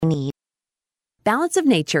need. Balance of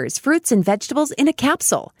Nature's fruits and vegetables in a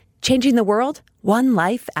capsule, changing the world one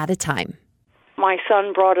life at a time. My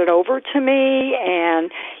son brought it over to me,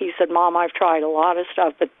 and he said, Mom, I've tried a lot of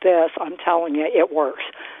stuff, but this, I'm telling you, it works.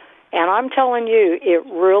 And I'm telling you, it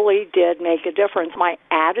really did make a difference. My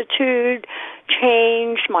attitude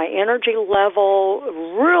changed, my energy level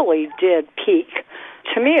really did peak.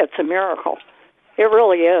 To me, it's a miracle. It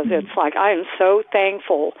really is. It's like I am so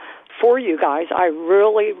thankful for you guys. I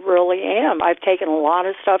really, really am. I've taken a lot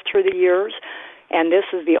of stuff through the years, and this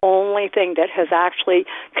is the only thing that has actually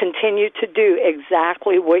continued to do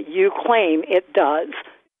exactly what you claim it does.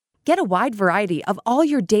 Get a wide variety of all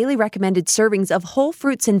your daily recommended servings of whole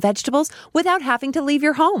fruits and vegetables without having to leave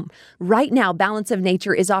your home. Right now, Balance of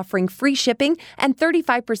Nature is offering free shipping and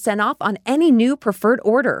 35% off on any new preferred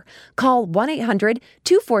order. Call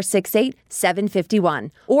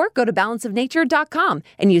 1-800-2468-751 or go to balanceofnature.com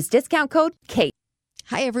and use discount code KATE.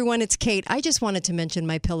 Hi, everyone. It's Kate. I just wanted to mention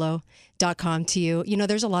mypillow.com to you. You know,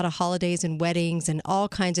 there's a lot of holidays and weddings and all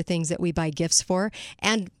kinds of things that we buy gifts for,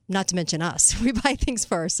 and not to mention us. We buy things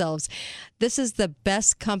for ourselves. This is the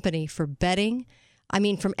best company for bedding. I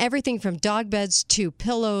mean, from everything from dog beds to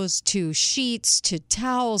pillows to sheets to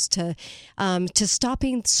towels to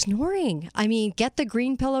stopping snoring. I mean, get the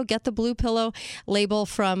green pillow, get the blue pillow label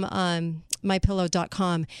from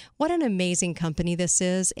mypillow.com. What an amazing company this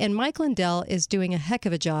is. And Mike Lindell is doing a heck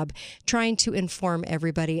of a job trying to inform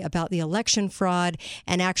everybody about the election fraud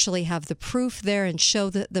and actually have the proof there and show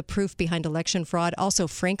the proof behind election fraud. Also,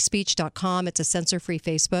 frankspeech.com. It's a censor-free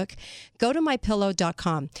Facebook. Go to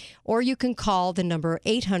mypillow.com, or you can call the number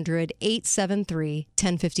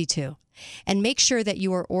 800-873-1052. And make sure that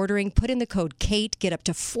you are ordering. Put in the code KATE. Get up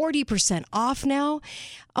to 40% off now.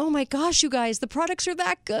 Oh my gosh, you guys, the products are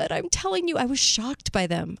that good. I'm telling you, I was shocked by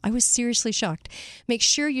them. I was seriously shocked. Make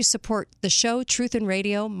sure you support the show, Truth in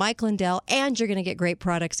Radio, Mike Lindell, and you're going to get great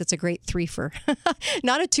products. It's a great threefer.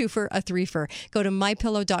 Not a twofer, a threefer. Go to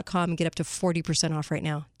mypillow.com and get up to 40% off right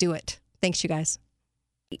now. Do it. Thanks, you guys.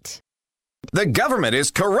 The government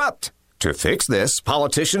is corrupt. To fix this,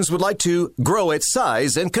 politicians would like to grow its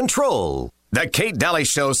size and control. The Kate Dalley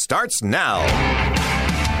Show starts now.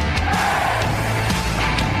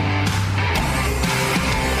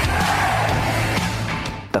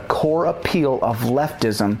 The core appeal of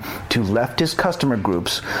leftism to leftist customer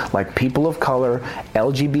groups like people of color,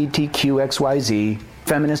 LGBTQXYZ,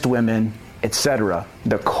 feminist women, etc.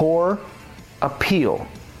 The core appeal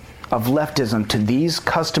of leftism to these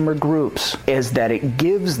customer groups is that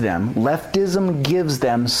leftism gives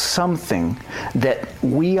them something that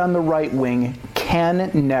we on the right wing can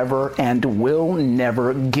never and will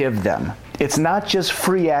never give them. It's not just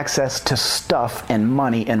free access to stuff and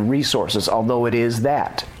money and resources, although it is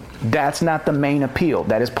that. That's not the main appeal.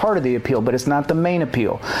 That is part of the appeal, but it's not the main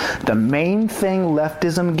appeal. The main thing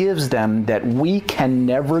leftism gives them that we can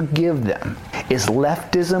never give them is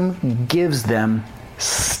leftism gives them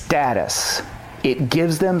status. It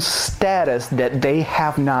gives them status that they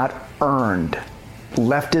have not earned.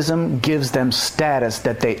 Leftism gives them status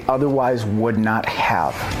that they otherwise would not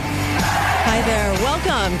have. Hi there.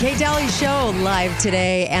 Welcome. Kate Dalley Show live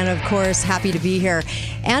today. And of course, happy to be here.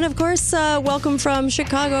 And of course, welcome from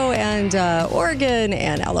Chicago and Oregon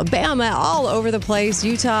and Alabama, all over the place,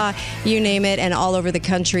 Utah, you name it, and all over the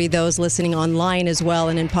country, those listening online as well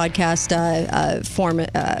and in podcast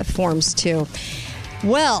forms too.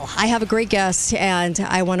 Well, I have a great guest, and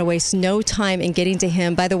I want to waste no time in getting to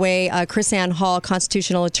him. By the way, Chris Ann Hall,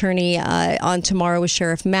 constitutional attorney, on tomorrow with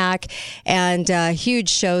Sheriff Mack, and huge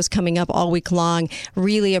shows coming up all week long.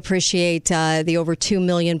 Really appreciate the over 2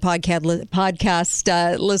 million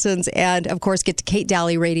podcast listens, and of course, get to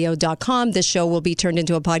katedalleyradio.com. This show will be turned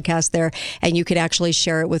into a podcast there, and you can actually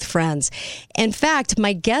share it with friends. In fact,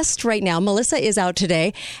 my guest right now, Melissa, is out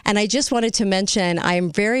today, and I just wanted to mention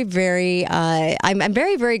I'm very, very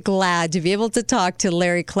glad to be able to talk to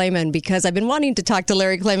Larry Klayman, because I've been wanting to talk to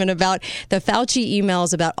Larry Klayman about the Fauci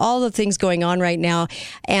emails, about all the things going on right now.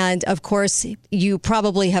 And of course, you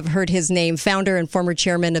probably have heard his name, founder and former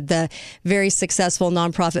chairman of the very successful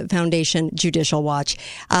nonprofit foundation Judicial Watch,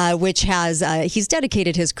 which has, he's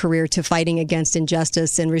dedicated his career to fighting against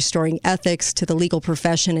injustice and restoring ethics to the legal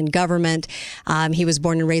profession and government. He was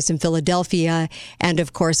born and raised in Philadelphia. And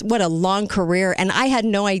of course, what a long career. And I had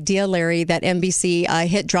no idea, Larry, that NBC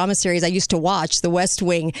hit drama series I used to watch, The West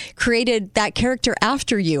Wing, created that character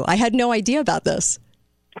after you. I had no idea about this.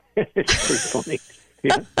 It's pretty funny.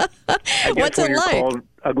 Yeah. I guess What's when it you're like? called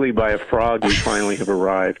ugly by a frog, you finally have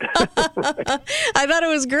arrived. I thought it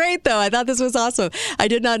was great, though. I thought this was awesome. I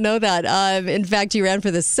did not know that. In fact, you ran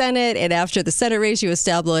for the Senate, and after the Senate race, you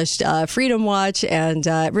established Freedom Watch, and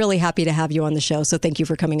really happy to have you on the show. So thank you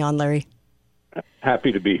for coming on, Larry.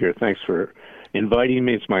 Happy to be here. Thanks for inviting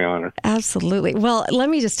me. It's my honor. Absolutely. Well, let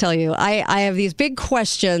me just tell you, I have these big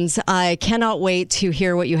questions. I cannot wait to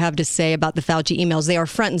hear what you have to say about the Fauci emails. They are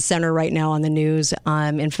front and center right now on the news.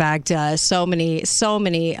 In fact, so many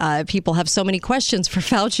people have so many questions for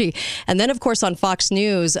Fauci. And then, of course, on Fox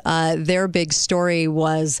News, their big story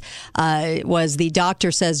was the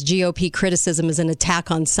doctor says GOP criticism is an attack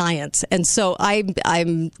on science. And so I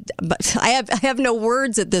have no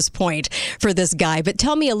words at this point for this guy. But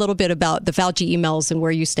tell me a little bit about the Fauci emails and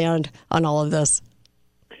where you stand on all of this.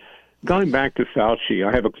 Going back to Fauci,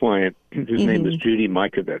 I have a client whose name is Judy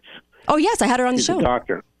Mikovits. Oh, yes, I had her on the show. She's a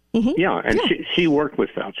doctor. Yeah, and she worked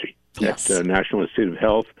with Fauci at the National Institute of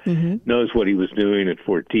Health, knows what he was doing at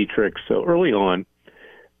Fort Detrick. So early on,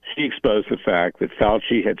 she exposed the fact that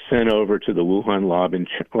Fauci had sent over to the Wuhan lab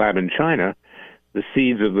in China the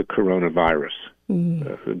seeds of the coronavirus,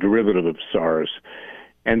 a derivative of SARS.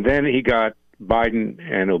 And then he got Biden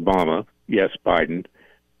and Obama, yes, Biden,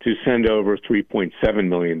 to send over $3.7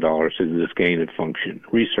 million to this gain-of-function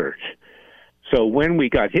research. So when we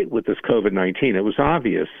got hit with this COVID-19, it was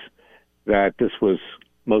obvious that this was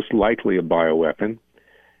most likely a bioweapon.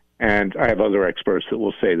 And I have other experts that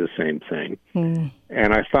will say the same thing.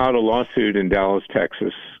 And I filed a lawsuit in Dallas,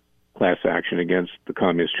 Texas, class action against the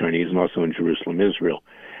Communist Chinese and also in Jerusalem, Israel.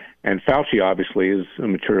 And Fauci obviously is a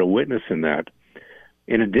material witness in that.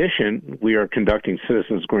 In addition, we are conducting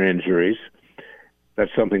citizens' grand juries.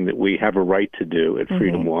 That's something that we have a right to do at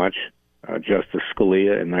Freedom Watch. Justice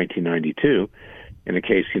Scalia in 1992, in the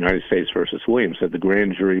case United States versus Williams, said the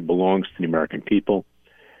grand jury belongs to the American people,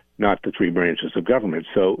 not the three branches of government.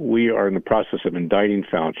 So we are in the process of indicting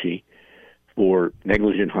Fauci for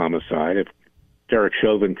negligent homicide. If Derek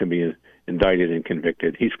Chauvin can be indicted and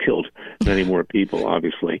convicted, he's killed many more people,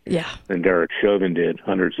 obviously, than Derek Chauvin did,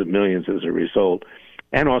 hundreds of millions as a result.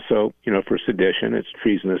 And also, for sedition, it's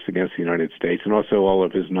treasonous against the United States, and also all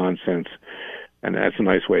of his nonsense. And that's a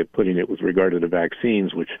nice way of putting it with regard to the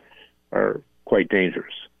vaccines, which are quite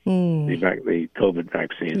dangerous, the COVID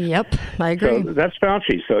vaccines. Yep, I agree. So that's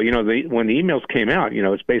Fauci. So, when the emails came out,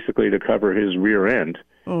 it's basically to cover his rear end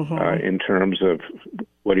in terms of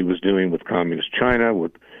what he was doing with Communist China,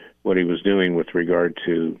 with what he was doing with regard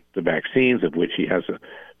to the vaccines, of which he has a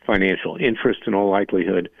financial interest in all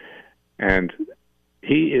likelihood. And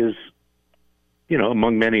he is,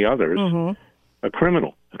 among many others, a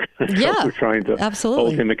criminal. So we're trying to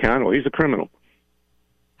hold him accountable. He's a criminal.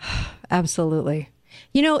 Absolutely.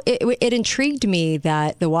 It intrigued me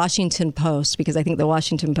that the Washington Post, because I think the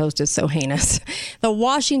Washington Post is so heinous, the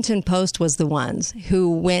Washington Post was the ones who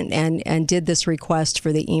went and did this request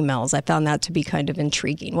for the emails. I found that to be kind of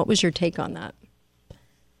intriguing. What was your take on that?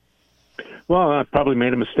 Well, I probably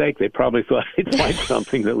made a mistake. They probably thought they'd find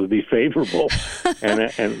something that would be favorable.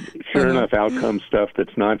 And sure enough, out comes stuff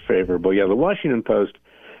that's not favorable. Yeah, the Washington Post,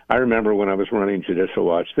 I remember when I was running Judicial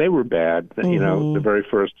Watch, they were bad. The very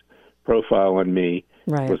first profile on me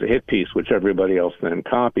was a hit piece, which everybody else then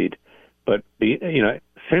copied. But,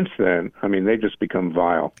 since then, they've just become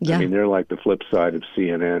vile. Yeah. They're like the flip side of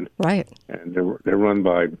CNN. Right. And they're run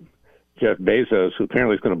by Jeff Bezos, who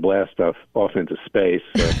apparently is going to blast stuff off into space.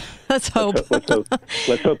 So let's hope.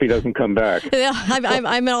 Let's hope he doesn't come back. Yeah,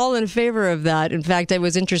 I'm all in favor of that. In fact, it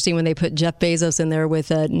was interesting when they put Jeff Bezos in there with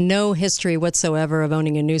no history whatsoever of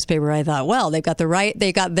owning a newspaper. I thought, well, they got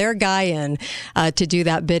their guy in to do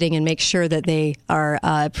that bidding and make sure that they are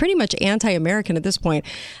pretty much anti-American at this point.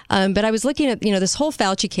 But I was looking at this whole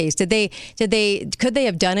Fauci case. Could they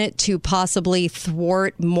have done it to possibly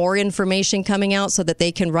thwart more information coming out so that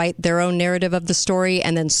they can write their own narrative of the story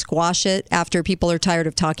and then squash it after people are tired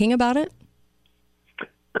of talking about it?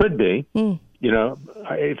 Could be.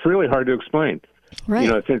 It's really hard to explain. Right.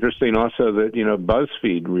 It's interesting also that,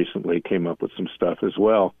 BuzzFeed recently came up with some stuff as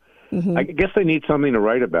well. I guess they need something to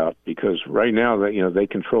write about because right now that, they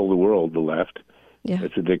control the world, the left. Yeah.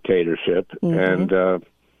 It's a dictatorship. And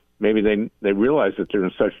maybe they realize that they're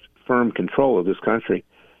in such firm control of this country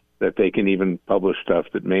that they can even publish stuff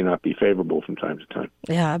that may not be favorable from time to time.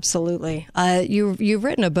 Yeah, absolutely. You've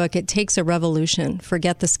written a book, It Takes a Revolution,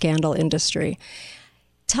 Forget the Scandal Industry.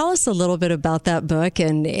 tell us a little bit about that book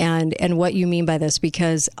and what you mean by this,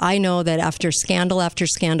 because I know that after scandal,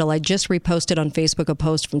 I just reposted on Facebook a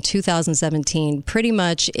post from 2017, pretty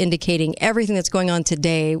much indicating everything that's going on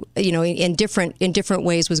today, in different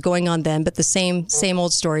ways was going on then, but the same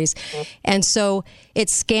old stories. And so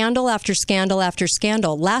it's scandal after scandal after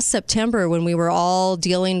scandal. Last September, when we were all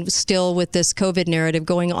dealing still with this COVID narrative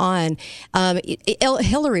going on,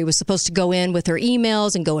 Hillary was supposed to go in with her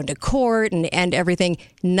emails and go into court and everything.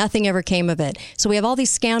 Nothing ever came of it. So we have all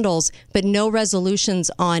these scandals, but no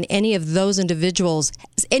resolutions on any of those individuals,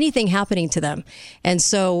 anything happening to them. And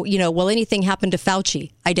so, will anything happen to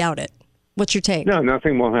Fauci? I doubt it. What's your take? No,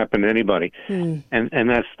 nothing will happen to anybody. And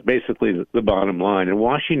that's basically the bottom line. In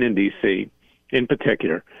Washington, D.C., in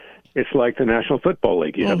particular, it's like the National Football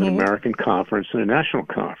League. You have an American conference and a national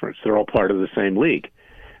conference. They're all part of the same league.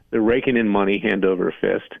 They're raking in money hand over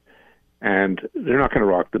fist, and they're not going to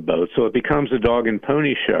rock the boat. So it becomes a dog and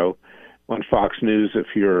pony show on Fox News if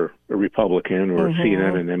you're a Republican, or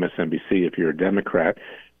CNN and MSNBC if you're a Democrat.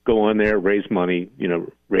 Go on there, raise money,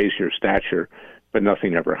 raise your stature, but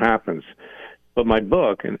nothing ever happens. But my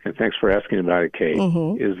book, and thanks for asking about it, Kate,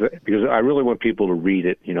 is that, because I really want people to read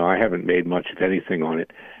it. I haven't made much of anything on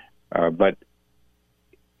it, but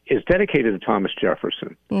it's dedicated to Thomas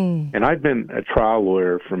Jefferson. And I've been a trial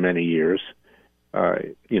lawyer for many years,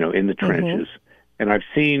 in the trenches, and I've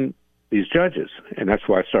seen these judges, and that's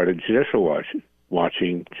why I started judicial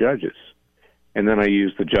watching judges. And then I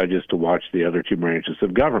used the judges to watch the other two branches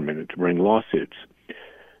of government and to bring lawsuits.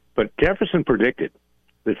 But Jefferson predicted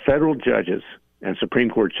that federal judges and Supreme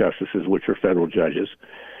Court justices, which are federal judges,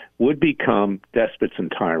 would become despots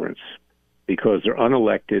and tyrants because they're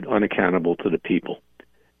unelected, unaccountable to the people.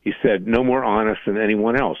 He said no more honest than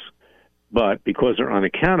anyone else, but because they're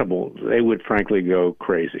unaccountable, they would frankly go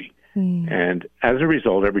crazy. And as a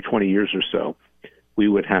result, every 20 years or so, we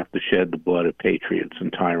would have to shed the blood of patriots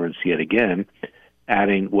and tyrants yet again,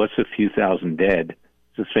 adding what's a few thousand dead,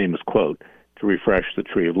 it's a famous quote, to refresh the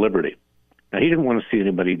tree of liberty. Now, he didn't want to see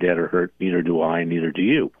anybody dead or hurt, neither do I, neither do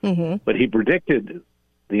you. But he predicted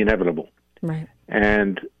the inevitable. Right.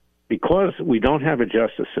 And because we don't have a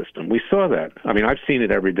justice system, we saw that. I mean, I've seen it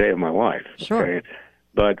every day of my life. Sure. Okay?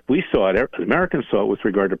 But we saw it, Americans saw it with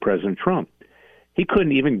regard to President Trump. He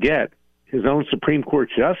couldn't even get his own Supreme Court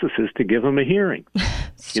justices to give him a hearing.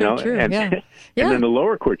 True. And then the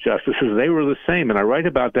lower court justices, they were the same. And I write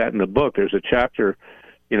about that in the book. There's a chapter,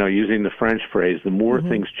 using the French phrase, the more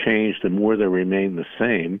things change, the more they remain the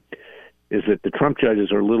same, is that the Trump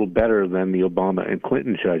judges are a little better than the Obama and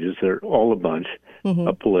Clinton judges. They're all a bunch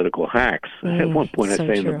of political hacks. At one point I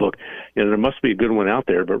say in the book, there must be a good one out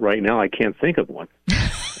there, but right now I can't think of one.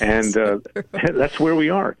 And that's where we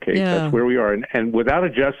are, Kate. Yeah. That's where we are. And without a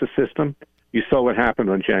justice system, you saw what happened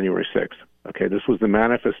on January 6th. Okay, this was the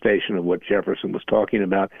manifestation of what Jefferson was talking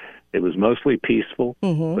about. It was mostly peaceful,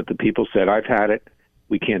 but the people said, I've had it.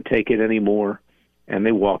 We can't take it anymore. And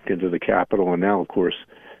they walked into the Capitol. And now, of course,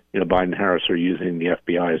 Biden and Harris are using the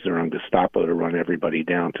FBI as their own Gestapo to run everybody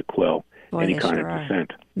down to quell any kind of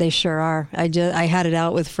dissent. They sure are. I had it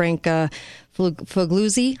out with Frank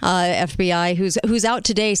Figliuzzi, FBI, who's out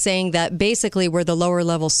today saying that basically we're the lower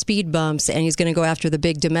level speed bumps, and he's going to go after the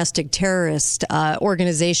big domestic terrorist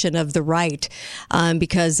organization of the right,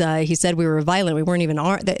 because he said we were violent. We weren't even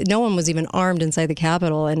armed. No one was even armed inside the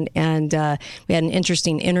Capitol, and we had an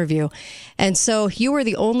interesting interview. And so you were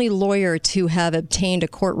the only lawyer to have obtained a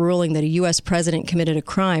court ruling that a U.S. president committed a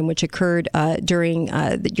crime, which occurred during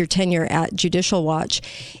your tenure at Judicial Watch.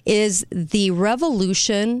 Is the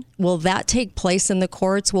revolution, will that take place in the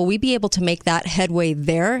courts? Will we be able to make that headway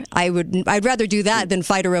there? I'd rather do that than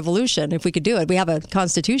fight a revolution if we could do it. We have a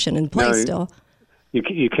constitution in place still.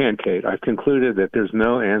 You can't, Kate. I've concluded that there's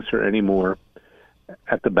no answer anymore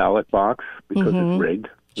at the ballot box because it's rigged.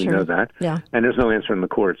 We know that. Yeah. And there's no answer in the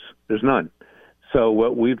courts. There's none. So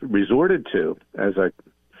what we've resorted to, as I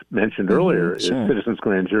mentioned earlier, is citizens'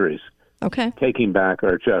 grand juries. Okay. Taking back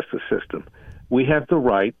our justice system. We have the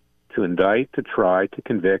right to indict, to try, to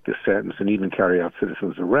convict, to sentence, and even carry out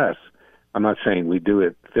citizens' arrests. I'm not saying we do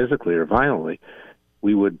it physically or violently.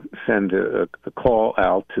 We would send a call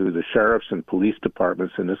out to the sheriffs and police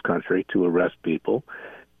departments in this country to arrest people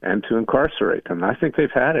and to incarcerate them. I think they've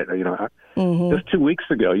had it. Just 2 weeks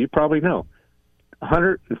ago, you probably know,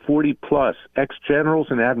 140-plus ex-generals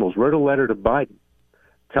and admirals wrote a letter to Biden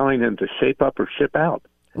telling him to shape up or ship out.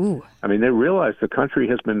 Ooh. I mean, they realize the country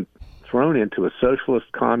has been thrown into a socialist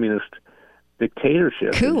communist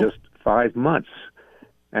dictatorship in just 5 months.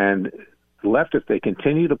 And the left, if they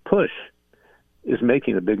continue to push, is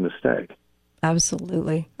making a big mistake.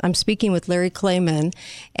 Absolutely. I'm speaking with Larry Klayman,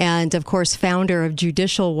 and of course, founder of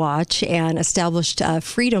Judicial Watch and established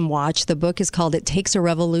Freedom Watch. The book is called It Takes a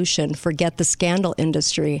Revolution, Forget the Scandal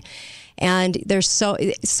Industry. And there's so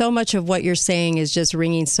much of what you're saying is just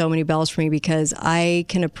ringing so many bells for me, because I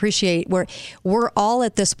can appreciate we're all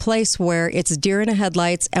at this place where it's deer in the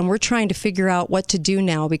headlights, and we're trying to figure out what to do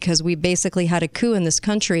now, because we basically had a coup in this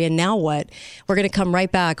country, and now what? We're going to come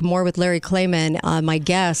right back. More with Larry Klayman, my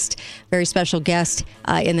guest, very special guest,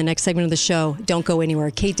 in the next segment of the show. Don't go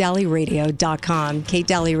anywhere. KateDalleyRadio.com.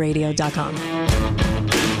 KateDalleyRadio.com.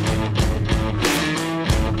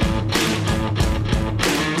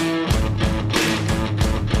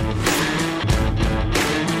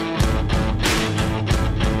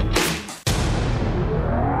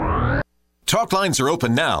 Talk lines are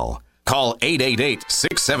open now. Call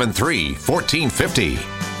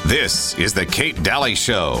 888-673-1450. This is the Kate Dalley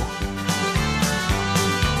Show.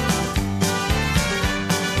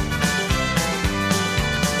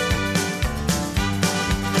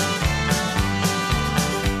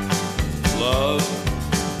 Love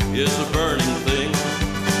is a burning thing.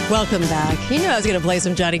 Welcome back. You knew I was going to play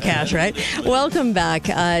some Johnny Cash, right? Welcome back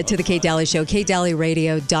to the Kate Dalley Show,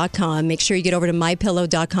 KateDalleyRadio.com. Make sure you get over to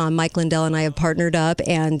MyPillow.com. Mike Lindell and I have partnered up,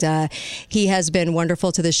 and he has been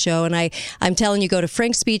wonderful to the show. And I'm telling you, go to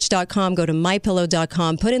FrankSpeech.com, go to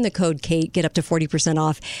MyPillow.com, put in the code Kate, get up to 40%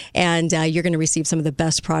 off, and you're going to receive some of the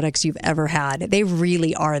best products you've ever had. They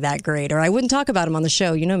really are that great, or I wouldn't talk about them on the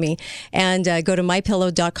show. You know me. And go to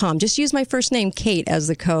MyPillow.com. Just use my first name, Kate, as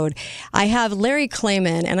the code. I have Larry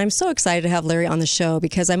Klayman, and I'm so excited to have Larry on the show,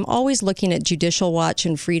 because I'm always looking at Judicial Watch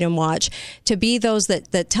and Freedom Watch to be those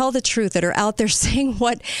that tell the truth, that are out there saying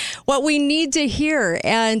what we need to hear.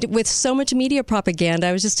 And with so much media propaganda,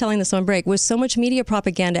 I was just telling this on break, with so much media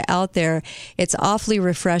propaganda out there, it's awfully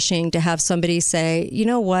refreshing to have somebody say, you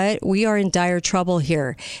know what, we are in dire trouble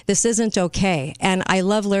here. This isn't okay. And I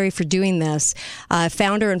love Larry for doing this.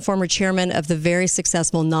 Founder and former chairman of the very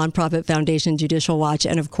successful nonprofit foundation Judicial Watch,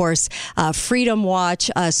 and of course, Freedom Watch.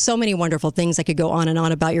 So many wonderful things. I could go on and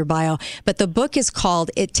on about your bio, but the book is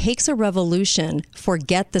called It Takes a Revolution,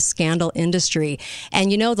 Forget the Scandal Industry.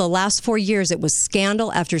 And you know, the last 4 years, it was scandal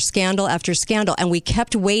after scandal after scandal, and we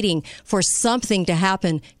kept waiting for something to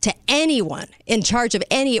happen to anyone in charge of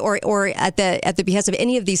any or at the behest of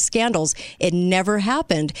any of these scandals. It never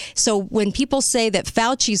happened. So when people say that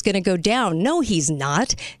Fauci's going to go down, no, he's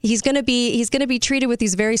not. He's going to be treated with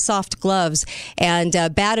these very soft gloves and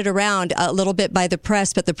batted around a little bit by the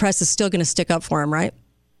press, but the press is still going to stick up for him, right?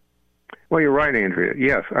 Well, you're right, Andrea.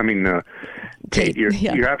 Yes. I mean, Kate,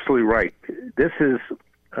 you're absolutely right. This is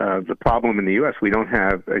the problem in the U.S. We don't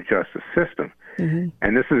have a justice system. Mm-hmm.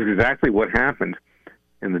 And this is exactly what happened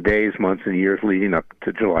in the days, months, and years leading up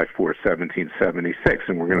to July 4th, 1776.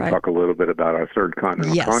 And we're going to talk a little bit about our Third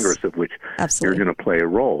Continental Congress, of which you're going to play a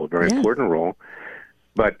role, a very important role.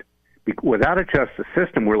 But without a justice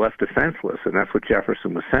system, we're left defenseless, and that's what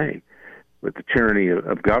Jefferson was saying. With the tyranny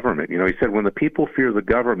of government. You know, he said, when the people fear the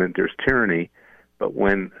government, there's tyranny, but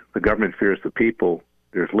when the government fears the people,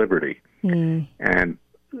 there's liberty. Mm. And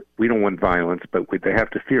we don't want violence, but they have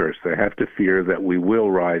to fear us. They have to fear that we will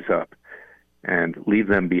rise up and leave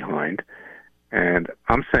them behind. And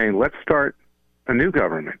I'm saying, let's start a new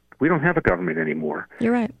government. We don't have a government anymore.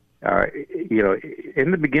 You're right. You know, in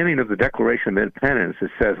the beginning of the Declaration of Independence, it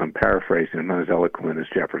says, I'm paraphrasing, I'm not as eloquent as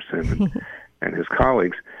Jefferson and his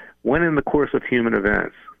colleagues, when in the course of human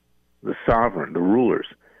events, the sovereign, the rulers,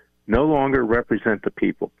 no longer represent the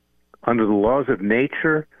people, under the laws of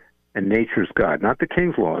nature and nature's God, not the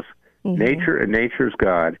king's laws, nature and nature's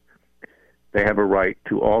God, they have a right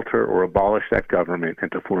to alter or abolish that government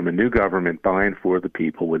and to form a new government by and for the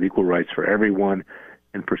people with equal rights for everyone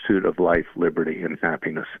in pursuit of life, liberty, and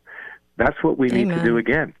happiness. That's what we need to do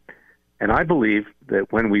again. And I believe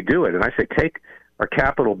that when we do it, and I say take our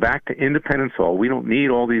capital back to Independence Hall. We don't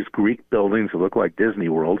need all these Greek buildings that look like Disney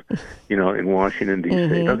World, you know, in Washington, D.C.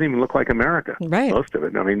 It doesn't even look like America, most of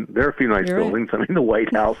it. I mean, there are a few nice buildings. Right. I mean, the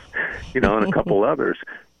White House, you know, and a couple others.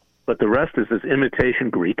 But the rest is this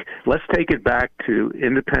imitation Greek. Let's take it back to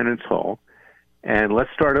Independence Hall, and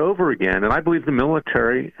let's start over again. And I believe the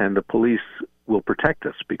military and the police will protect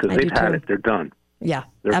us because they've had it. They're done. Yeah,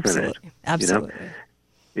 they're absolutely. finished. Absolutely. You know?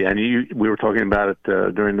 Yeah, and we were talking about it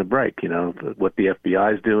during the break, you know, what the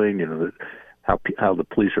FBI is doing, you know, how the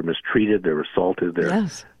police are mistreated, they're assaulted,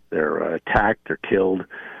 they're attacked, they're killed.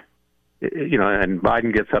 You know, and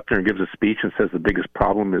Biden gets up there and gives a speech and says the biggest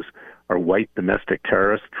problem is are white domestic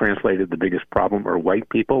terrorists. Translated, the biggest problem are white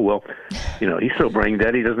people. Well, he's so brain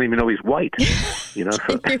dead he doesn't even know he's white.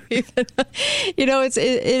 So.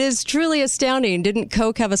 It is truly astounding. Didn't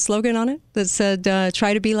Coke have a slogan on it that said,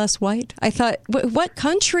 try to be less white? I thought, what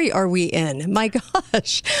country are we in? My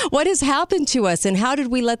gosh, what has happened to us, and how did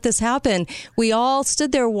we let this happen? We all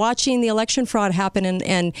stood there watching the election fraud happen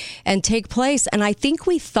and take place, and I think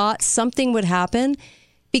we thought something would happen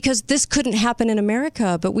because this couldn't happen in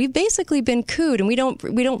America, but we've basically been cooed, and we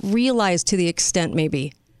don't realize to the extent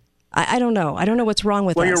maybe. I don't know. I don't know what's wrong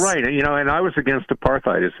with us. Well, you're right. And I was against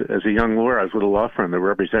apartheid as a young lawyer. I was with a law firm that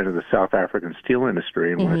represented the South African steel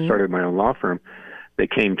industry, and when I started my own law firm, they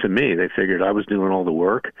came to me. They figured I was doing all the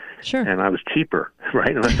work, and I was cheaper,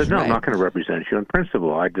 right? And I said, no, I'm not going to represent you in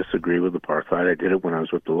principle. I disagree with apartheid. I did it when I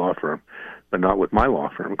was with the law firm, but not with my law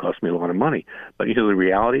firm. It cost me a lot of money. But the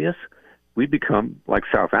reality is, we become like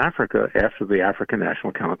South Africa after the African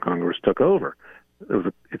National Congress took over.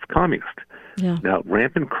 It's communist. Yeah. Now,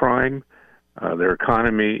 rampant crime, their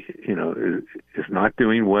economy, is not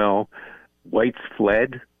doing well. Whites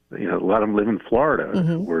fled. A lot of them live in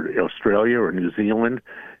Florida or Australia or New Zealand.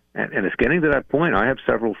 And it's getting to that point. I have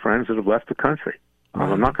several friends that have left the country.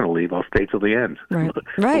 I'm not going to leave. I'll stay till the end.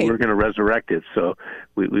 Right. We're going to resurrect it, so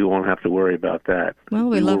we won't have to worry about that. Well,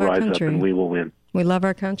 we love will our rise country. up and we will win. We love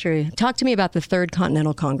our country. Talk to me about the Third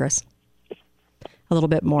Continental Congress a little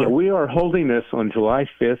bit more. Yeah, we are holding this on July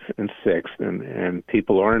 5th and 6th, and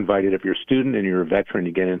people are invited. If you're a student and you're a veteran,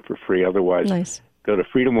 you get in for free. Otherwise, go to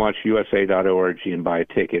freedomwatchusa.org and buy a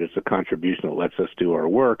ticket. It's a contribution that lets us do our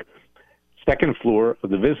work. Second floor of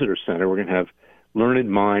the Visitor Center, we're going to have learned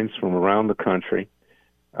minds from around the country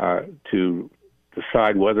to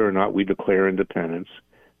decide whether or not we declare independence.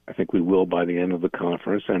 I think we will by the end of the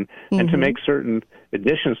conference, and to make certain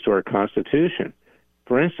additions to our Constitution.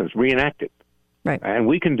 For instance, reenact it. Right. And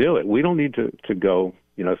we can do it. We don't need to go,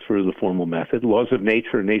 through the formal method. Laws of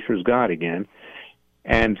nature, nature's God again.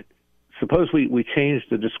 And suppose we change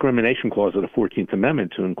the discrimination clause of the 14th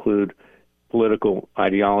Amendment to include political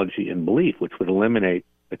ideology and belief, which would eliminate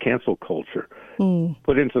the cancel culture.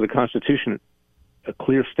 Put into the Constitution a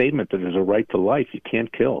clear statement that there's a right to life. You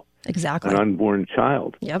can't kill an unborn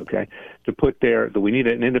child. Yep. Okay. To put there that we need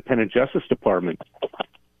an independent Justice Department,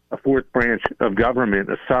 a fourth branch of government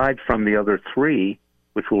aside from the other three,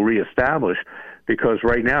 which we'll reestablish, because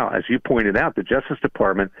right now, as you pointed out, the Justice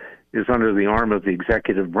Department is under the arm of the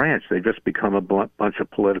executive branch. They've just become a bunch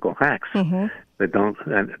of political hacks that don't,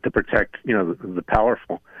 and to protect, the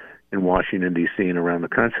powerful in Washington, D.C. and around the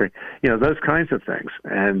country. Those kinds of things.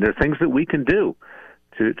 And there are things that we can do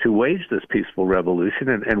to wage this peaceful revolution.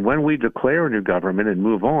 And when we declare a new government and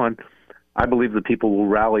move on, I believe the people will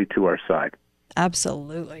rally to our side.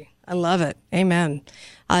 Absolutely. I love it. Amen.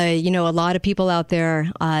 A lot of people out there,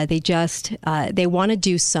 they want to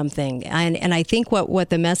do something. And I think what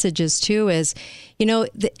the message is too is,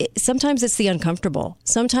 sometimes it's the uncomfortable.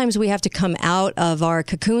 Sometimes we have to come out of our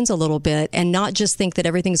cocoons a little bit and not just think that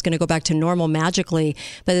everything's going to go back to normal magically,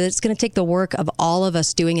 but it's going to take the work of all of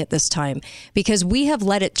us doing it this time, because we have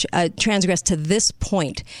let it transgress to this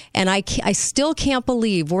point. And I still can't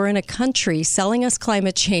believe we're in a country selling us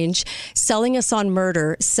climate change, selling us on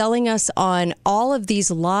murder, selling us on all of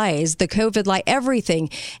these lies, the COVID lie, everything,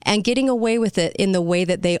 and getting away with it in the way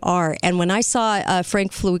that they are. And when I saw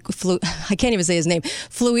Frank I can't even say his name,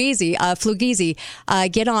 Flugisi,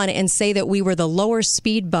 get on and say that we were the lower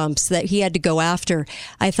speed bumps that he had to go after,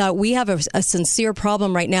 I thought we have a sincere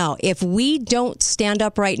problem right now. If we don't stand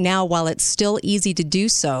up right now while it's still easy to do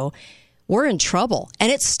so, we're in trouble. And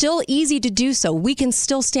it's still easy to do so. We can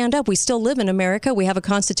still stand up. We still live in America. We have a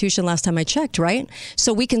constitution last time I checked, right?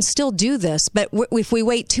 So we can still do this. But if we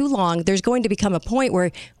wait too long, there's going to become a point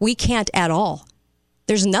where we can't at all.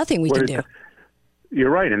 There's nothing we can do.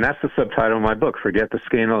 You're right, and that's the subtitle of my book, Forget the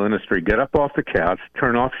Scandal Industry. Get up off the couch,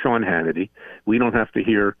 turn off Sean Hannity. We don't have to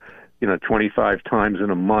hear 25 times in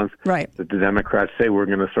a month that the Democrats say we're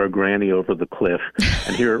going to throw Granny over the cliff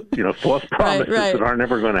and hear, false promises that are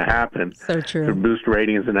never going to happen to boost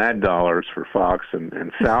ratings and ad dollars for Fox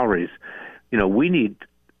and salaries. We need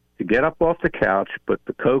to get up off the couch, put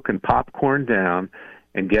the Coke and popcorn down,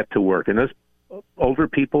 and get to work. And those older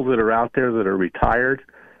people that are out there that are retired,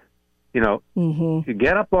 you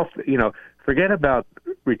get up off, forget about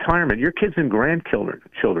retirement. Your kids and grandchildren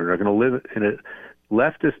are going to live in a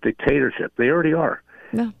leftist dictatorship. They already are.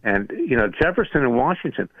 Yeah. And, Jefferson and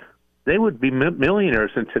Washington, they would be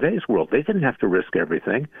millionaires in today's world. They didn't have to risk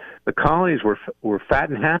everything. The colonies were fat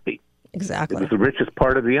and happy. Exactly. It was the richest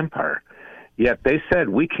part of the empire. Yet they said,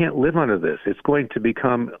 we can't live under this. It's going to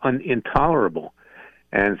become intolerable.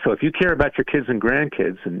 And so if you care about your kids and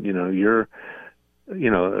grandkids and, you're,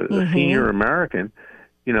 a senior American,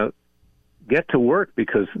 get to work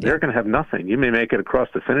because they're going to have nothing. You may make it across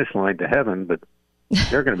the finish line to heaven, but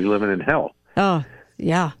they're going to be living in hell. Oh,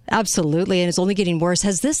 yeah, absolutely. And it's only getting worse.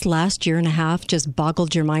 Has this last year and a half just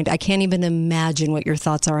boggled your mind? I can't even imagine what your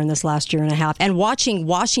thoughts are in this last year and a half. And watching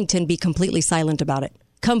Washington be completely silent about it.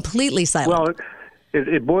 Completely silent. Well,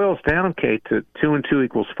 it boils down, Kate, to 2 and 2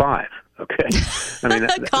 equals 5. Okay, I mean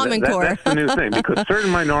Common Core. That's the new thing because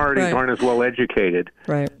certain minorities aren't as well educated.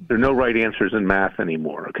 Right. There are no right answers in math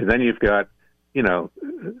anymore. Okay, then you've got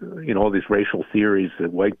all these racial theories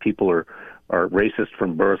that white people are racist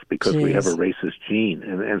from birth because we have a racist gene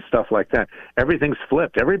and stuff like that. Everything's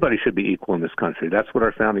flipped. Everybody should be equal in this country. That's what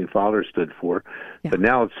our founding fathers stood for. Yeah. But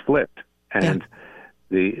now it's flipped, and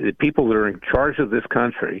the people that are in charge of this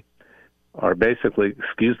country are basically,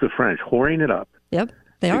 excuse the French, whoring it up. Yep.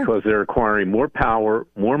 Because they're acquiring more power,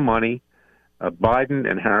 more money. Biden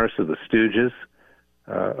and Harris are the stooges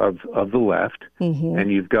of the left,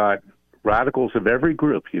 and you've got radicals of every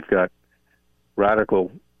group. You've got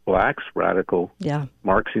radical blacks, radical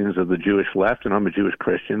Marxians of the Jewish left, and I'm a Jewish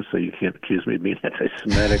Christian, so you can't accuse me of being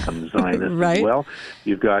anti-Semitic. I'm a Zionist as well.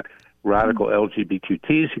 You've got radical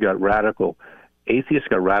LGBTs. You've got radical atheists. You've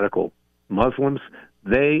got radical Muslims.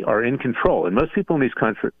 They are in control, and most people in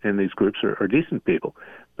these groups are decent people,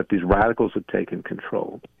 but these radicals have taken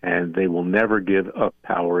control, and they will never give up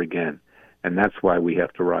power again, and that's why we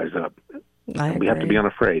have to rise up. We have to be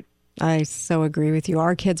unafraid. I so agree with you.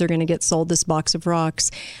 Our kids are going to get sold this box of rocks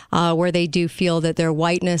where they do feel that their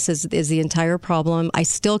whiteness is the entire problem. I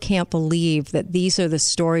still can't believe that these are the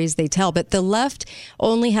stories they tell, but the left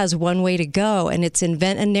only has one way to go, and it's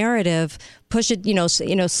invent a narrative, push it,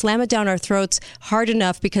 slam it down our throats hard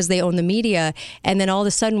enough because they own the media. And then all of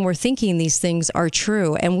a sudden we're thinking these things are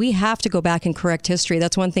true. And we have to go back and correct history.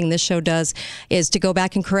 That's one thing this show does, is to go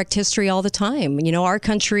back and correct history all the time. Our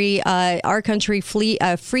country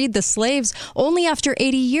freed the slaves only after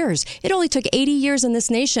 80 years. It only took 80 years in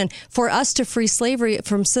this nation for us to free slavery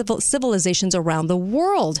from civilizations around the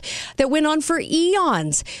world that went on for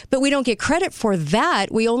eons. But we don't get credit for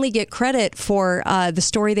that. We only get credit for the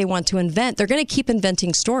story they want to invent. They're going to keep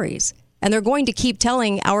inventing stories, and they're going to keep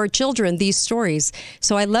telling our children these stories.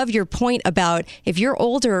 So I love your point about if you're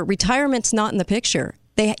older, retirement's not in the picture.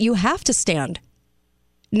 You have to stand.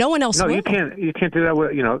 No one else will. No, you can't do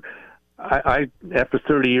that. I after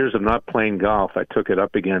 30 years of not playing golf, I took it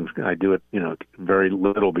up again. I do it, very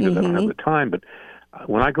little because I don't have the time. But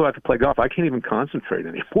when I go out to play golf, I can't even concentrate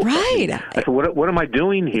anymore. Right. I said, what am I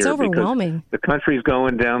doing here? It's overwhelming. Because the country's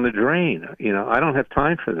going down the drain. I don't have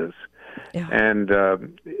time for this. Yeah. And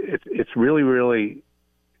it's really, really,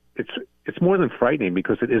 it's more than frightening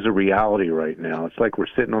because it is a reality right now. It's like we're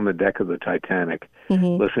sitting on the deck of the Titanic,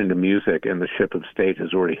 listening to music, and the ship of state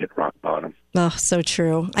has already hit rock bottom. Oh, so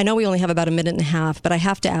true. I know we only have about a minute and a half, but I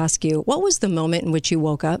have to ask you, what was the moment in which you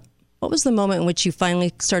woke up? What was the moment in which you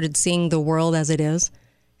finally started seeing the world as it is,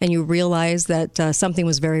 and you realized that something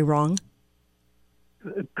was very wrong?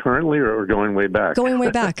 Currently, or going way back? Going way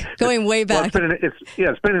back. Going way back. Well,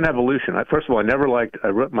 it's been an evolution. First of all, I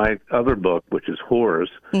wrote my other book, which is Horrors,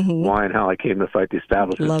 Why and How I Came to Fight the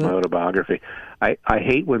Establishment. It's my autobiography. I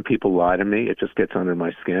hate when people lie to me. It just gets under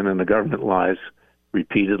my skin, and the government lies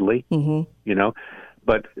repeatedly,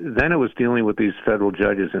 But then it was dealing with these federal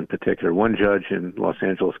judges in particular. One judge in Los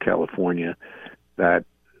Angeles, California, that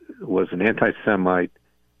was an anti-Semite,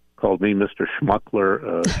 called me Mr.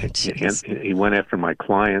 Schmuckler. He went after my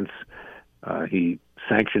clients. He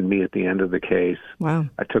sanctioned me at the end of the case. Wow.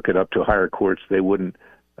 I took it up to higher courts. They wouldn't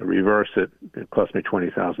reverse it. It cost me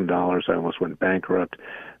 $20,000. I almost went bankrupt.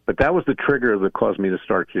 But that was the trigger that caused me to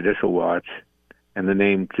start Judicial Watch and the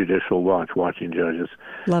name Judicial Watch, watching judges.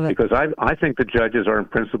 Love it. Because I think the judges are, in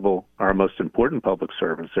principle, our most important public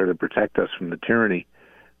servants. They're to protect us from the tyranny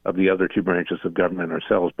of the other two branches of government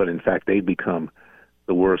ourselves. But, in fact, they become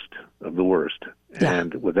the worst of the worst. Yeah.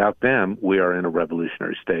 And without them, we are in a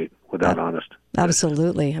revolutionary state, without honest.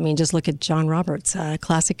 Absolutely. I mean, just look at John Roberts, a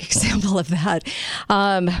classic example of that.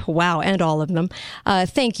 Wow, and all of them.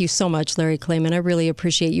 Thank you so much, Larry Klayman. I really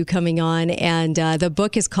appreciate you coming on. And the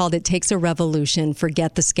book is called It Takes a Revolution,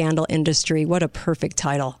 Forget the Scandal Industry. What a perfect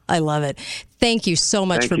title. I love it. Thank you so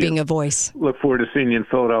much for being a voice. Look forward to seeing you in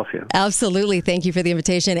Philadelphia. Absolutely. Thank you for the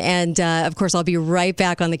invitation. And, of course, I'll be right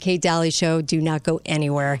back on The Kate Dalley Show. Do not go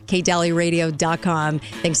anywhere. KateDalleyRadio.com.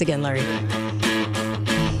 Thanks again, Larry.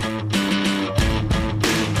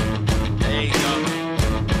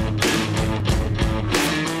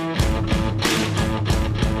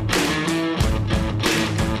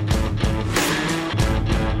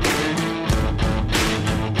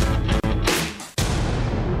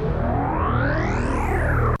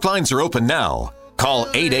 lines are open now. Call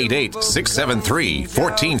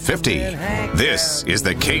 888-673-1450. This is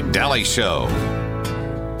the Kate Dalley Show.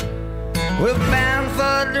 We're bound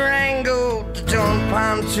for Durango to join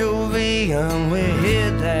Palm Juvia, and we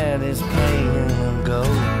hear that it's playing gold.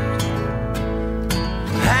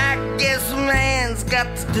 I guess a man's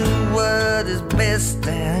got to do what is best,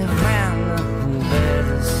 and found nothing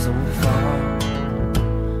better so far.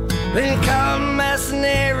 Been called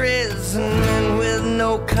mercenaries and men with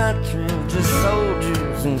no country, just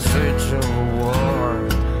soldiers in search of a war.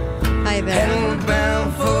 Hi there. And we're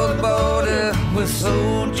bound for the border with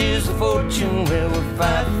soldiers of fortune, where we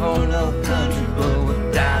fight for no country, but we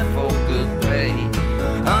die for good pay.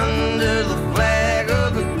 Under the flag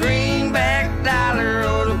of the greenback dollar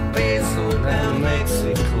or the peso down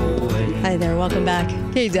Mexico way. Hi there. Welcome back.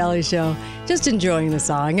 Kate Dalley Show. Just enjoying the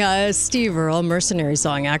song. Steve Earle, Mercenary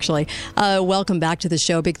song, actually. Welcome back to the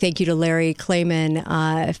show. Big thank you to Larry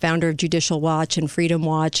Klayman, founder of Judicial Watch and Freedom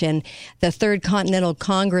Watch. And the Third Continental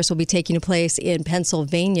Congress will be taking place in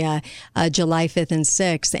Pennsylvania, July 5th and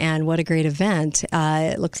 6th. And what a great event.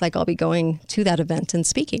 It looks like I'll be going to that event and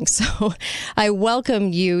speaking. So I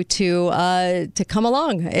welcome you to come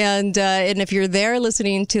along. And if you're there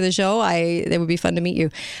listening to the show, it would be fun to meet you.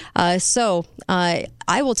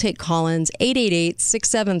 I will take call-ins,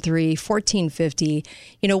 888-673-1450.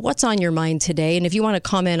 You know, what's on your mind today? And if you want to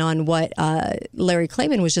comment on what Larry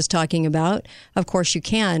Klayman was just talking about, of course you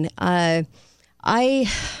can. I'll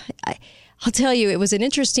tell you, it was an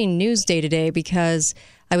interesting news day today because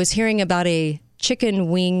I was hearing about a chicken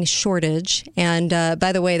wing shortage. And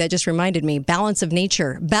by the way, that just reminded me, Balance of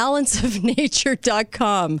Nature,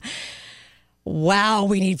 balanceofnature.com. Wow,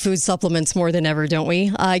 we need food supplements more than ever, don't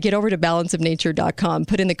we? Get over to balanceofnature.com,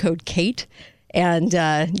 put in the code KATE, and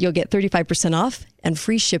you'll get 35% off and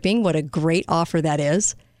free shipping. What a great offer that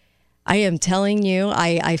is. I am telling you,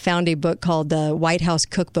 I found a book called The White House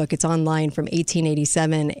Cookbook. It's online from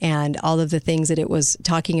 1887, and all of the things that it was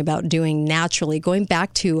talking about doing naturally, going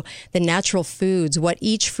back to the natural foods, what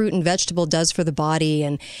each fruit and vegetable does for the body.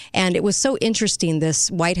 And it was so interesting, this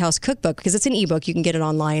White House Cookbook, because it's an ebook. You can get it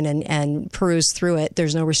online and peruse through it.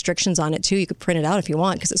 There's no restrictions on it, too. You could print it out if you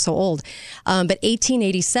want, because it's so old. But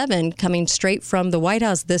 1887, coming straight from the White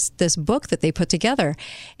House, this book that they put together.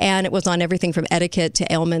 And it was on everything from etiquette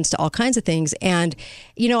to ailments to all kinds of things. And,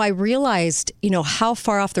 you know, I realized, you know, how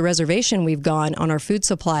far off the reservation we've gone on our food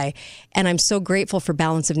supply. And I'm so grateful for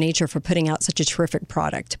Balance of Nature for putting out such a terrific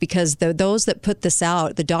product, because those that put this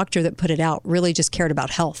out, the doctor that put it out, really just cared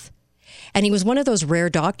about health. And he was one of those rare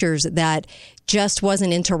doctors that just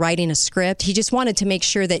wasn't into writing a script. He just wanted to make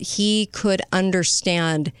sure that he could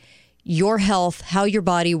understand your health, how your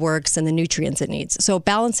body works, and the nutrients it needs. So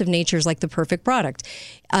Balance of Nature is like the perfect product.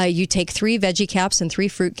 You take 3 veggie caps and 3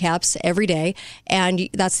 fruit caps every day, and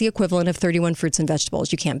that's the equivalent of 31 fruits and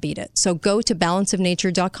vegetables. You can't beat it. So go to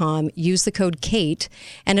balanceofnature.com, use the code KATE,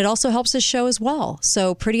 and it also helps the show as well.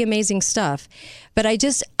 So pretty amazing stuff. But I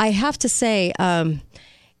have to say,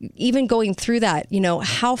 even going through that, you know,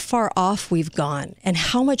 how far off we've gone and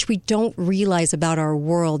how much we don't realize about our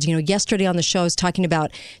world. You know, yesterday on the show, I was talking about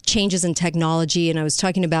changes in technology, and I was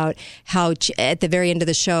talking about how at the very end of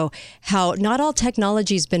the show, how not all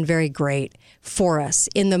technology has been very great for us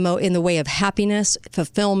in the way of happiness,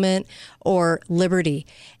 fulfillment, or liberty.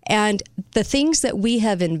 And the things that we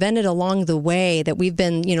have invented along the way that we've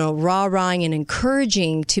been, you know, rah-rahing and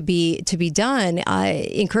encouraging to be done,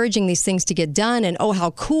 encouraging these things to get done, and oh,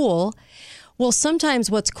 how cool. Well,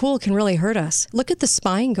 sometimes what's cool can really hurt us. Look at the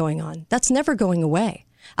spying going on. That's never going away.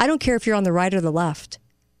 I don't care if you're on the right or the left.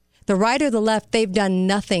 The right or the left, they've done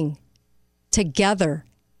nothing together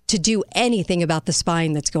to do anything about the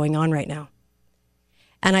spying that's going on right now.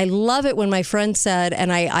 And I love it when my friend said,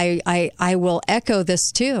 and I will echo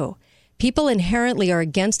this too, people inherently are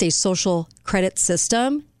against a social credit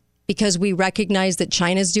system because we recognize that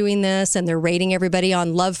China's doing this and they're rating everybody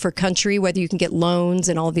on love for country, whether you can get loans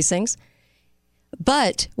and all these things.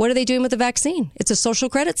 But what are they doing with the vaccine? It's a social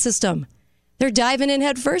credit system. They're diving in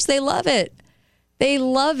head first. They love it. They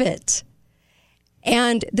love it.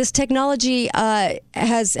 And this technology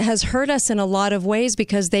has hurt us in a lot of ways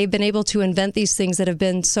because they've been able to invent these things that have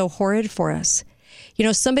been so horrid for us. You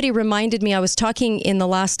know, somebody reminded me, I was talking in the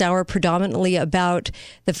last hour predominantly about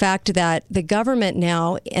the fact that the government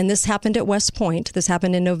now, and this happened at West Point, this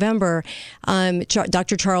happened in November,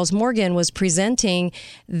 Dr. Charles Morgan was presenting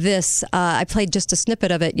this, I played just a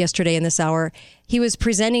snippet of it yesterday in this hour. He was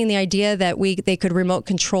presenting the idea that they could remote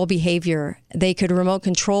control behavior. They could remote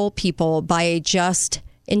control people by just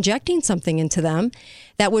injecting something into them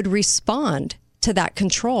that would respond to that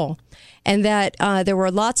control, and that there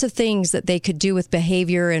were lots of things that they could do with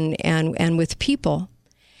behavior and with people.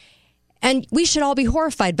 And we should all be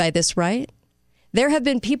horrified by this, right? There have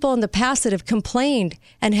been people in the past that have complained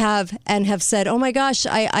and have said, "Oh my gosh,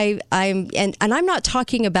 I'm not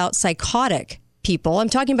talking about psychotic people. I'm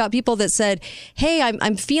talking about people that said, "Hey,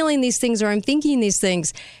 I'm feeling these things or I'm thinking these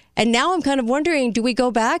things." And now I'm kind of wondering, do we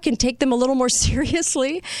go back and take them a little more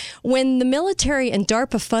seriously? When the military and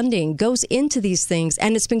DARPA funding goes into these things,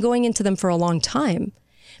 and it's been going into them for a long time,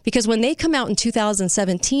 because when they come out in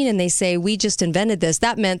 2017 and they say, we just invented this,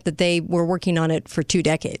 that meant that they were working on it for 2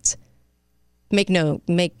 decades. I'm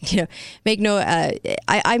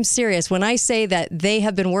serious. When I say that they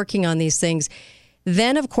have been working on these things,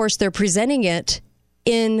 then of course they're presenting it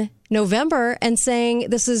in November and saying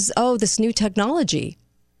this new technology.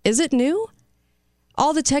 Is it new?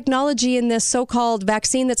 All the technology in this so-called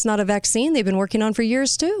vaccine that's not a vaccine, they've been working on for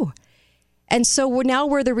years too. And so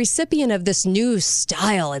we're the recipient of this new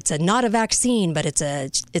style. It's not a vaccine, but it's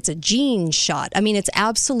a gene shot. I mean, it's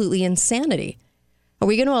absolutely insanity. Are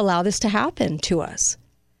we going to allow this to happen to us?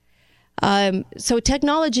 So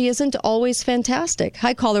technology isn't always fantastic.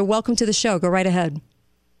 Hi, caller. Welcome to the show. Go right ahead.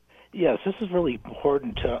 Yes, this is really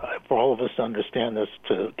important for all of us to understand this,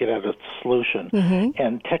 to get at a solution. Mm-hmm.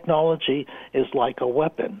 And technology is like a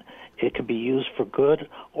weapon. It can be used for good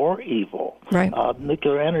or evil. Right.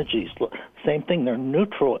 Nuclear energies, same thing. They're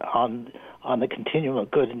neutral on the continuum of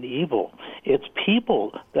good and evil. It's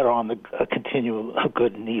people that are on the continuum of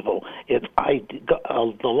good and evil. It's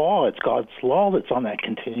the law. It's God's law that's on that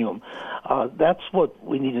continuum. That's what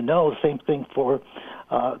we need to know. Same thing for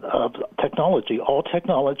technology. All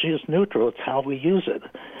technology is neutral. It's how we use it,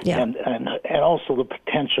 and also the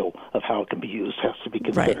potential of how it can be used has to be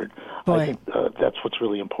considered. Right. I think that's what's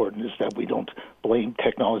really important, is that we don't blame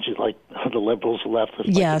technology like the liberals left.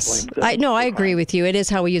 Yes, I agree with you. It is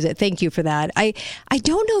how we use it. Thank you for that. I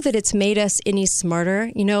don't know that it's made us any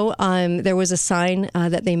smarter. You know, there was a sign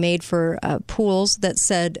that they made for pools that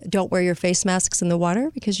said, "Don't wear your face masks in the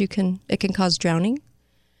water because it can cause drowning."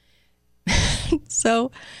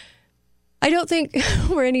 So I don't think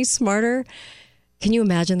we're any smarter. Can you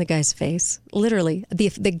imagine the guy's face? Literally,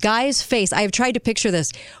 the guy's face. I have tried to picture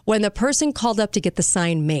this when the person called up to get the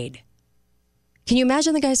sign made. Can you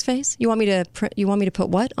imagine the guy's face? You want me to put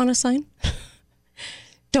what on a sign?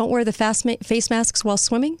 Don't wear the face masks while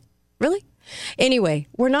swimming? Really? Anyway,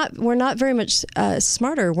 we're not very much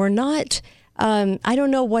smarter. We're not. I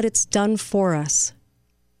don't know what it's done for us.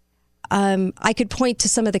 I could point to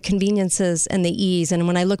some of the conveniences and the ease. And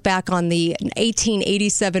when I look back on the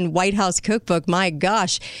 1887 White House cookbook, my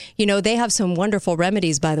gosh, you know, they have some wonderful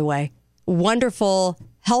remedies, by the way, wonderful,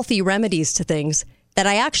 healthy remedies to things that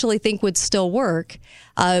I actually think would still work.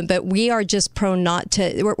 But we are just prone not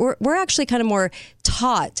to, we're actually kind of more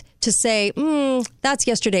taught to say, that's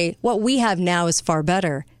yesterday. What we have now is far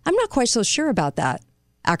better. I'm not quite so sure about that,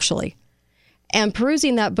 actually. And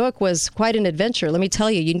perusing that book was quite an adventure. Let me tell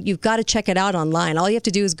you, you've got to check it out online. All you have to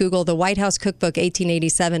do is Google the White House Cookbook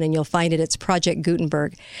 1887 and you'll find it. It's Project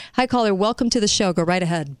Gutenberg. Hi, caller. Welcome to the show. Go right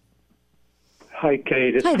ahead. Hi,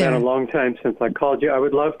 Kate. It's been a long time since I called you. I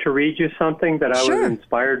would love to read you something that I was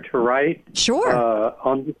inspired to write. Sure.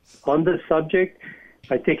 On this subject.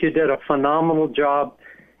 I think you did a phenomenal job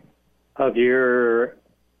of your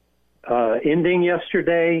ending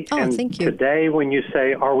yesterday. Oh, thank you. Today when you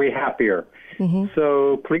say, "Are we happier?" Mm-hmm.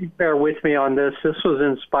 So please bear with me on this. This was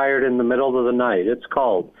inspired in the middle of the night. It's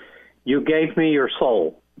called "You Gave Me Your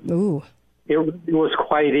Soul." Ooh. It was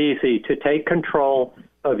quite easy to take control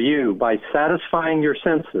of you by satisfying your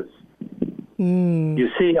senses. You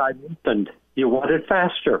see, I listened. You wanted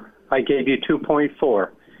faster. I gave you 2.4.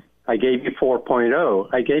 I gave you 4.0.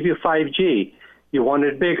 I gave you 5G. You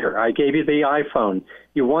wanted bigger. I gave you the iPhone.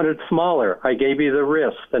 You wanted smaller. I gave you the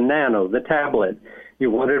wrist, the Nano, the tablet.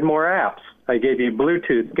 You wanted more apps. I gave you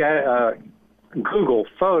Bluetooth, Google,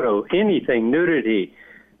 photo, anything, nudity,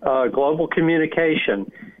 global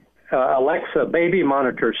communication, Alexa, baby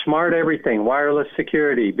monitor, smart everything, wireless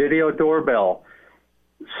security, video doorbell.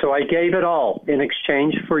 So I gave it all in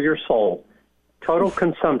exchange for your soul. Total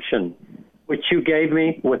consumption, which you gave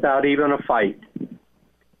me without even a fight.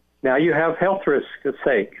 Now you have health risks at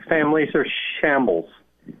stake. Families are shambles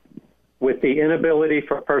with the inability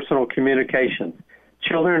for personal communication.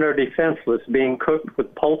 Children are defenseless, being cooked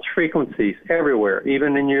with pulse frequencies everywhere,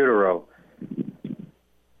 even in utero.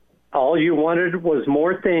 All you wanted was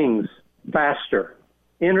more things, faster.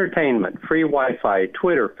 Entertainment, free Wi-Fi,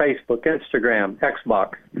 Twitter, Facebook, Instagram,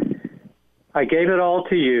 Xbox. I gave it all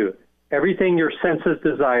to you, everything your senses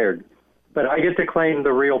desired, but I get to claim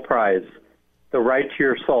the real prize, the right to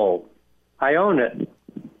your soul. I own it.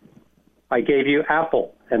 I gave you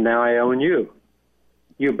apple, and now I own you.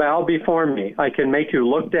 You bow before me. I can make you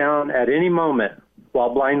look down at any moment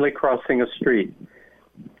while blindly crossing a street.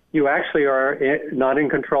 You actually are not in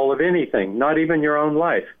control of anything, not even your own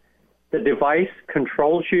life. The device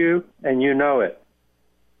controls you, and you know it.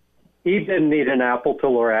 Eve didn't need an apple to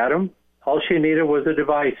lure Adam. All she needed was a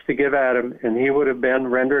device to give Adam, and he would have been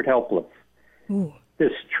rendered helpless. Ooh.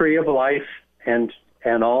 This tree of life and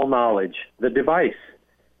all knowledge, the device.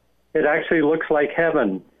 It actually looks like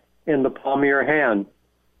heaven in the palm of your hand,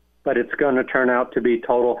 but it's going to turn out to be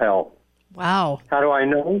total hell. Wow. How do I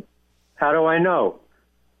know? How do I know?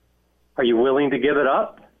 Are you willing to give it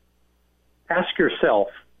up? Ask yourself,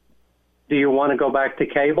 do you want to go back to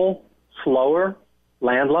cable, slower,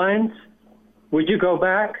 landlines? Would you go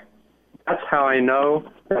back? That's how I know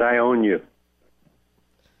that I own you.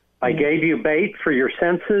 I gave you bait for your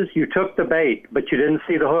senses. You took the bait, but you didn't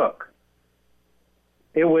see the hook.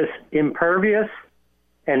 It was impervious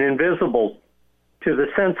and invisible to the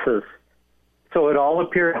senses, so it all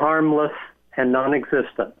appeared harmless and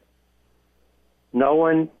non-existent. No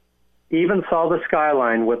one even saw the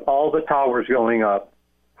skyline with all the towers going up.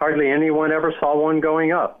 Hardly anyone ever saw one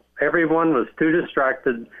going up. Everyone was too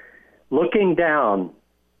distracted, looking down,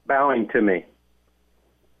 bowing to me.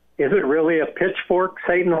 Is it really a pitchfork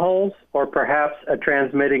Satan holds, or perhaps a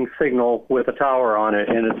transmitting signal with a tower on it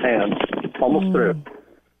in its hand, almost through?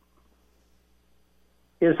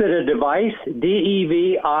 Is it a device,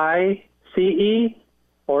 D-E-V-I-C-E,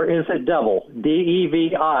 or is it double,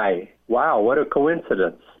 D-E-V-I? Wow, what a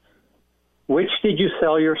coincidence. Which did you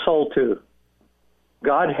sell your soul to?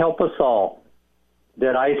 God help us all.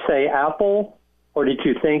 Did I say apple, or did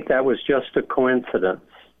you think that was just a coincidence?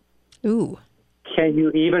 Ooh. Can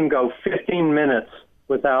you even go 15 minutes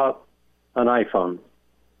without an iPhone?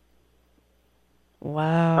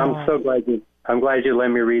 Wow. I'm so glad you let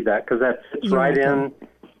me read that, because it's right in.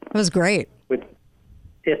 It was great.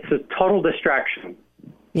 It's a total distraction.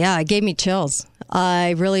 Yeah, it gave me chills.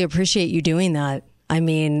 I really appreciate you doing that. I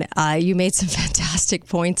mean, you made some fantastic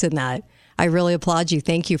points in that. I really applaud you.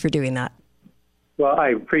 Thank you for doing that. Well, I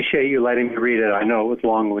appreciate you letting me read it. I know it was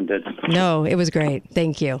long-winded. No, it was great.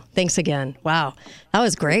 Thank you. Thanks again. Wow. That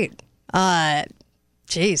was great.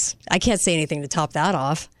 Geez, I can't say anything to top that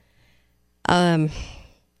off.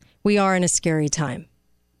 We are in a scary time,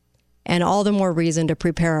 and all the more reason to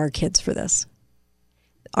prepare our kids for this.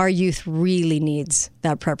 Our youth really needs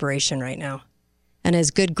that preparation right now. And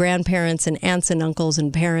as good grandparents and aunts and uncles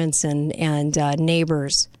and parents and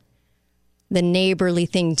neighbors, the neighborly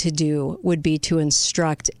thing to do would be to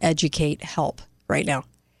instruct, educate, help right now.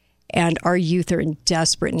 And our youth are in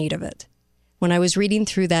desperate need of it. When I was reading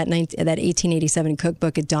through that 1887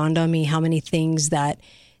 cookbook, it dawned on me how many things that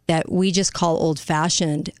we just call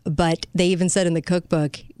old-fashioned, but they even said in the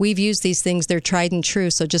cookbook, we've used these things, they're tried and true,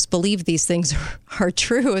 so just believe these things are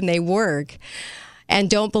true and they work. And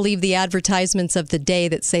don't believe the advertisements of the day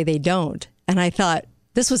that say they don't. And I thought,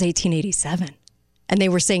 this was 1887. And they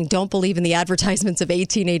were saying, don't believe in the advertisements of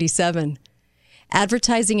 1887.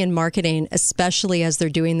 Advertising and marketing, especially as they're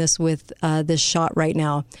doing this with this shot right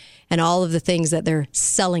now, and all of the things that they're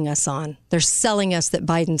selling us on. They're selling us that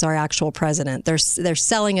Biden's our actual president. They're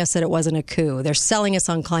selling us that it wasn't a coup. They're selling us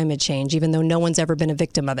on climate change, even though no one's ever been a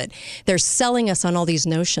victim of it. They're selling us on all these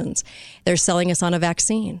notions. They're selling us on a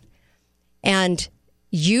vaccine. And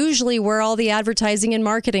usually where all the advertising and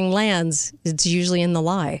marketing lands, it's usually in the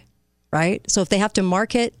lie, right? So if they have to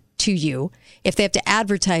market to you, if they have to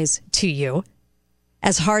advertise to you,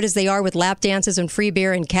 as hard as they are with lap dances and free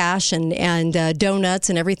beer and cash and donuts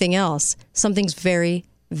and everything else, something's very,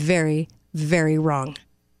 very, very wrong.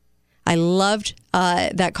 I loved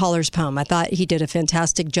that caller's poem. I thought he did a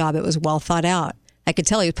fantastic job. It was well thought out. I could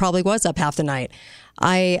tell he probably was up half the night.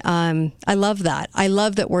 I love that. I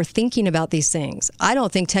love that we're thinking about these things. I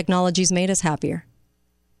don't think technology's made us happier.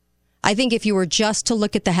 I think if you were just to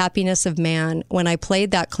look at the happiness of man, when I played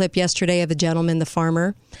that clip yesterday of the gentleman, the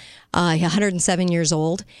farmer, 107 years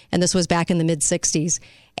old, and this was back in the mid-60s,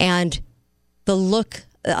 and the look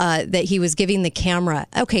that he was giving the camera,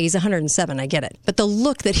 okay, he's 107, I get it, but the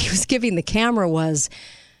look that he was giving the camera was,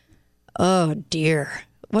 oh dear,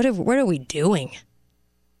 what are we doing?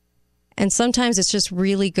 And sometimes it's just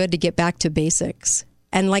really good to get back to basics.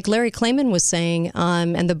 And like Larry Klayman was saying,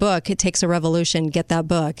 and the book, It Takes a Revolution, get that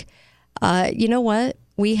book. You know what?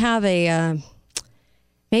 We have a,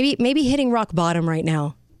 maybe hitting rock bottom right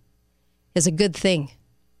now is a good thing.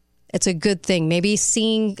 It's a good thing. Maybe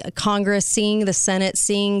seeing Congress, seeing the Senate,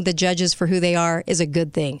 seeing the judges for who they are is a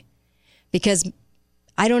good thing. Because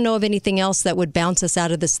I don't know of anything else that would bounce us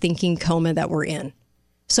out of this thinking coma that we're in.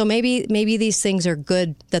 So maybe these things are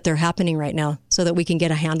good that they're happening right now so that we can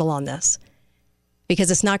get a handle on this. Because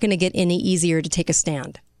it's not going to get any easier to take a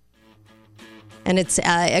stand. And it's,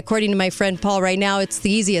 according to my friend Paul, right now, it's the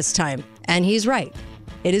easiest time. And he's right.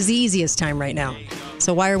 It is the easiest time right now.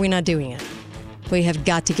 So why are we not doing it? We have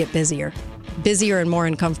got to get busier. Busier and more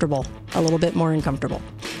uncomfortable. A little bit more uncomfortable.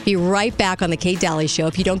 Be right back on the Kate Dalley Show.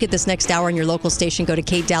 If you don't get this next hour on your local station, go to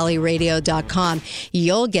katedalleyradio.com.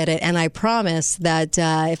 You'll get it. And I promise that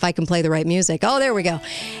if I can play the right music. Oh, there we go.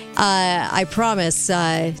 I promise,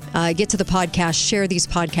 get to the podcast, share these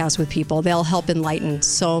podcasts with people. They'll help enlighten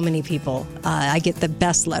so many people. I get the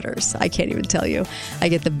best letters. I can't even tell you. I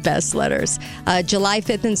get the best letters. July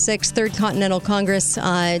 5th and 6th, Third Continental Congress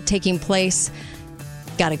taking place.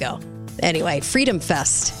 Gotta go. Anyway, Freedom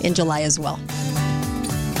Fest in July as well.